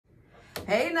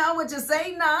Hey now, what you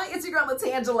say now? It's your girl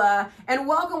LaTangela, and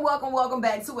welcome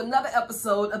back to another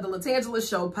episode of the LaTangela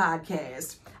Show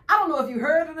podcast. I don't know if you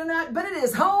heard it or not, but it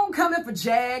is homecoming for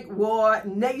Jaguar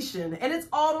Nation, and it's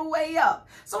all the way up.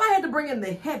 So I had to bring in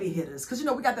the heavy hitters, because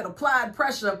we got that applied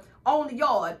pressure on the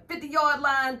yard, 50-yard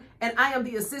line, and I am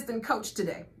the assistant coach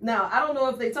today. Now, I don't know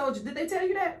if they told you, did they tell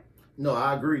you that? No,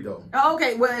 I agree though.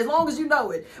 Okay, well, as long as you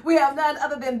know it, we have none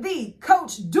other than the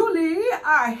Coach Dooley,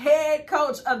 our head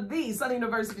coach of the Southern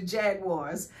University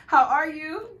Jaguars. How are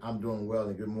you? I'm doing well,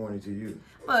 and good morning to you.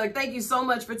 Look, thank you so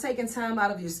much for taking time out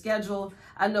of your schedule.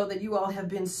 I know that you all have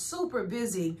been super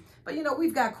busy, but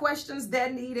we've got questions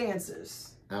that need answers.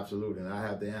 Absolutely, and I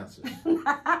have the answers.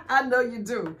 I know you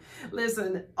do.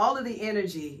 Listen, all of the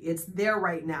energy, it's there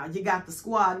right now. You got the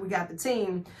squad, we got the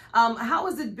team. How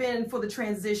has it been for the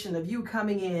transition of you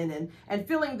coming in and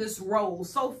filling this role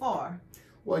so far?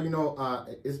 Well,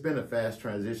 it's been a fast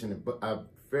transition, but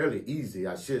fairly easy,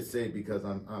 I should say, because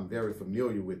I'm very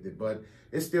familiar with it. But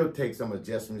it still takes some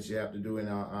adjustments you have to do, and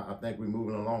I think we're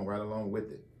moving along right along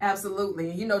with it.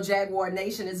 Absolutely. Jaguar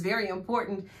Nation, is very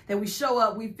important that we show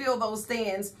up, we fill those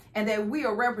stands, and that we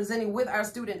are representing with our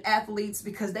student athletes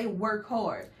because they work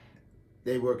hard.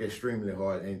 They work extremely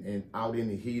hard and out in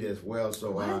the heat as well.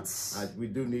 So we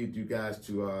do need you guys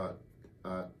to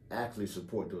actually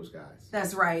support those guys.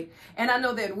 That's right. And I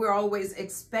know that we're always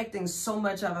expecting so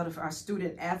much out of our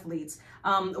student athletes.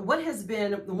 What has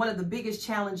been one of the biggest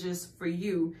challenges for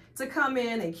you to come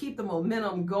in and keep the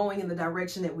momentum going in the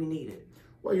direction that we needed?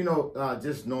 Well,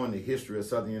 just knowing the history of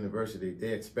Southern University, they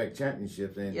expect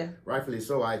championships, and rightfully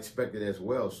so, I expect it as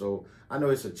well. So I know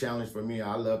it's a challenge for me.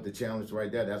 I love the challenge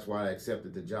right there. That's why I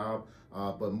accepted the job.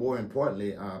 But more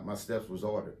importantly, my steps was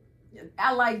ordered.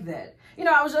 I like that.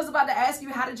 I was just about to ask you,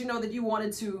 how did you know that you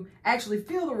wanted to actually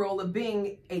fill the role of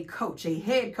being a coach, a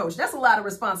head coach? That's a lot of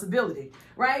responsibility,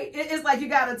 right? It's like you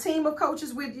got a team of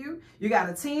coaches with you, you got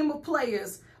a team of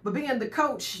players, but being the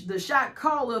coach, the shot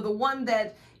caller, the one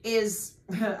that is,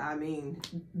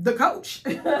 the coach.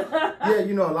 Yeah,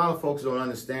 a lot of folks don't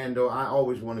understand, though. I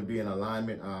always want to be in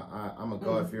alignment. I'm a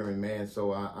God-fearing man,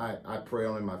 so I pray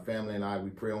on it. My family and we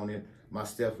pray on it. My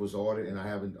steps was ordered, and I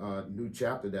have a new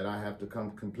chapter that I have to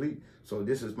come complete. So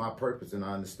this is my purpose, and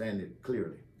I understand it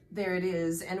clearly. There it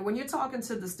is. And when you're talking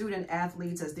to the student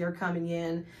athletes as they're coming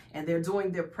in and they're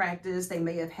doing their practice, they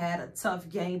may have had a tough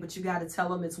game, but you got to tell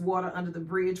them it's water under the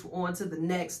bridge, on to the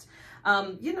next.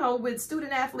 With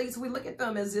student athletes, we look at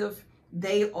them as if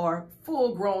they are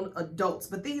full-grown adults,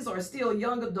 but these are still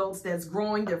young adults that's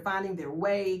growing, they're finding their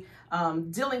way,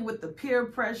 dealing with the peer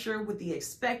pressure, with the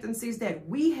expectancies that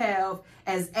we have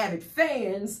as avid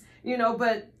fans,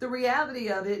 but the reality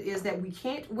of it is that we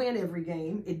can't win every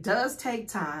game. It does take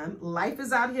time. Life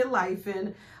is out here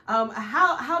lifing.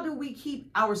 How do we keep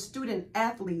our student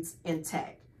athletes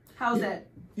intact? How's that?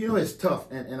 It's tough,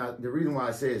 and the reason why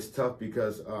I say it's tough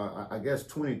because I guess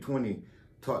 2020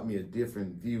 taught me a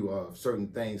different view of certain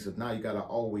things. So now you got to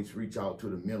always reach out to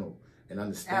the mental and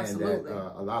understand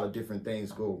that a lot of different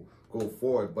things go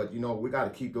forward. But we got to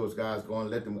keep those guys going.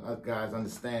 Let them guys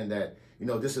understand that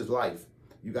this is life.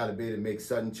 You got to be able to make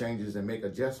sudden changes and make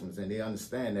adjustments, and they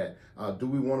understand that. Do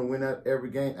we want to win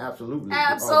every game? Absolutely.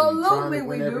 Absolutely, trying to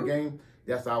win we every do. game.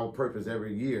 That's our purpose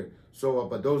every year. So,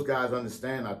 but those guys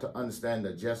understand. I understand the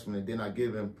adjustment, and then I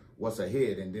give them what's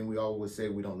ahead. And then we always say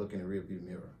we don't look in the rearview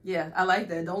mirror. Yeah, I like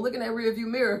that. Don't look in that rearview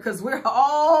mirror, because we're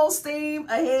all steam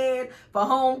ahead for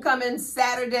homecoming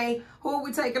Saturday. Who are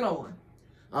we taking on?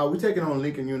 We're taking on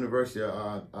Lincoln University,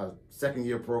 a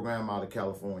second-year program out of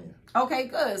California. Okay,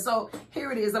 good. So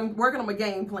here it is. I'm working on my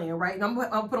game plan, right? And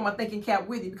I'm put on my thinking cap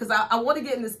with you, because I want to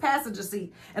get in this passenger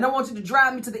seat, and I want you to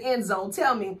drive me to the end zone.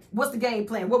 Tell me, what's the game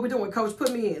plan? What we're doing, Coach?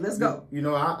 Put me in. Let's go.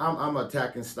 I'm an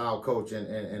attacking style coach,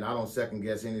 and I don't second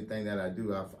guess anything that I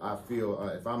do. I feel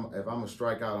if I'm a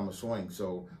strikeout, I'm a swing.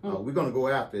 So we're gonna go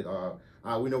after it.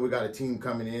 We know we got a team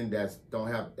coming in that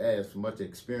don't have as much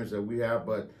experience that we have,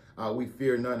 but we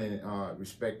fear none and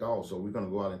respect all. So we're going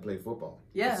to go out and play football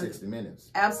for 60 minutes.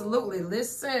 Absolutely.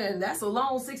 Listen, that's a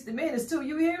long 60 minutes too.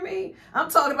 You hear me? I'm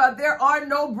talking about there are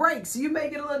no breaks. You may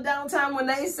get a little downtime when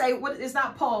they say, it's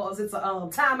not pause, it's a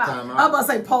timeout. I'm about to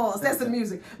say pause. That's the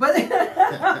music. But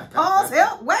pause,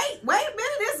 help, wait a minute,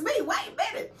 it's me, wait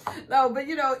a minute. No, but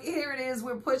here it is.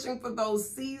 We're pushing for those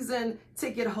season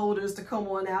ticket holders to come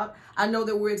on out. I know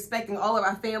that we're expecting all of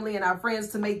our family and our friends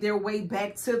to make their way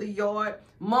back to the yard.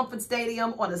 Mumford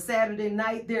Stadium on a Saturday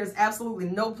night. There's absolutely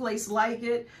no place like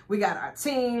it. We got our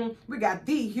team. We got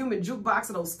the human jukebox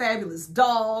of those fabulous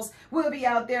dolls. We'll be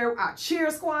out there. Our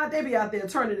cheer squad, they be out there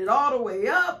turning it all the way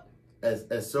up. as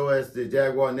the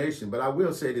Jaguar Nation. But I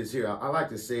will say this here. I like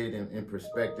to say it in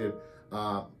perspective.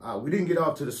 We didn't get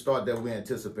off to the start that we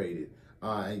anticipated.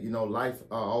 You know, life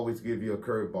always gives you a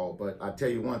curveball. But I tell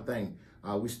you one thing,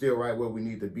 we still right where we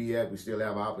need to be at. We still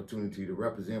have an opportunity to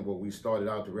represent what we started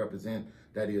out to represent.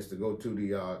 That is to go to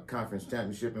the conference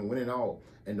championship and win it all.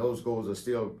 And those goals are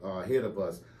still ahead of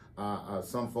us.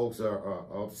 Some folks are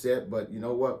upset, but you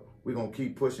know what? We're going to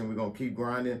keep pushing, we're going to keep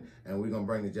grinding, and we're going to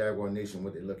bring the Jaguar Nation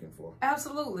what they're looking for.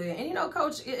 Absolutely. And you know,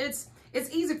 Coach, it's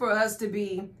easy for us to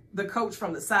be the coach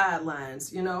from the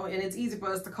sidelines, you know, and it's easy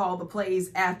for us to call the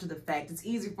plays after the fact. It's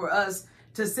easy for us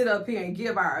to sit up here and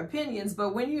give our opinions,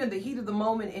 but when you're in the heat of the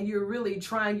moment and you're really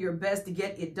trying your best to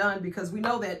get it done, because we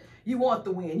know that you want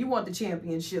the win, you want the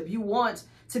championship, you want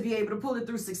to be able to pull it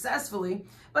through successfully,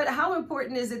 but how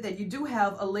important is it that you do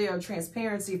have a layer of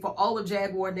transparency for all of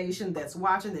Jaguar Nation that's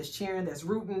watching, that's cheering, that's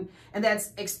rooting, and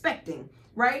that's expecting,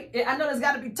 right? I know it's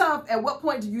got to be tough. At what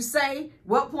point do you say?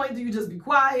 What point do you just be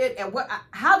quiet? And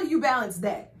how do you balance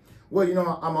that? Well, you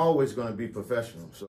know, I'm always going to be professional. So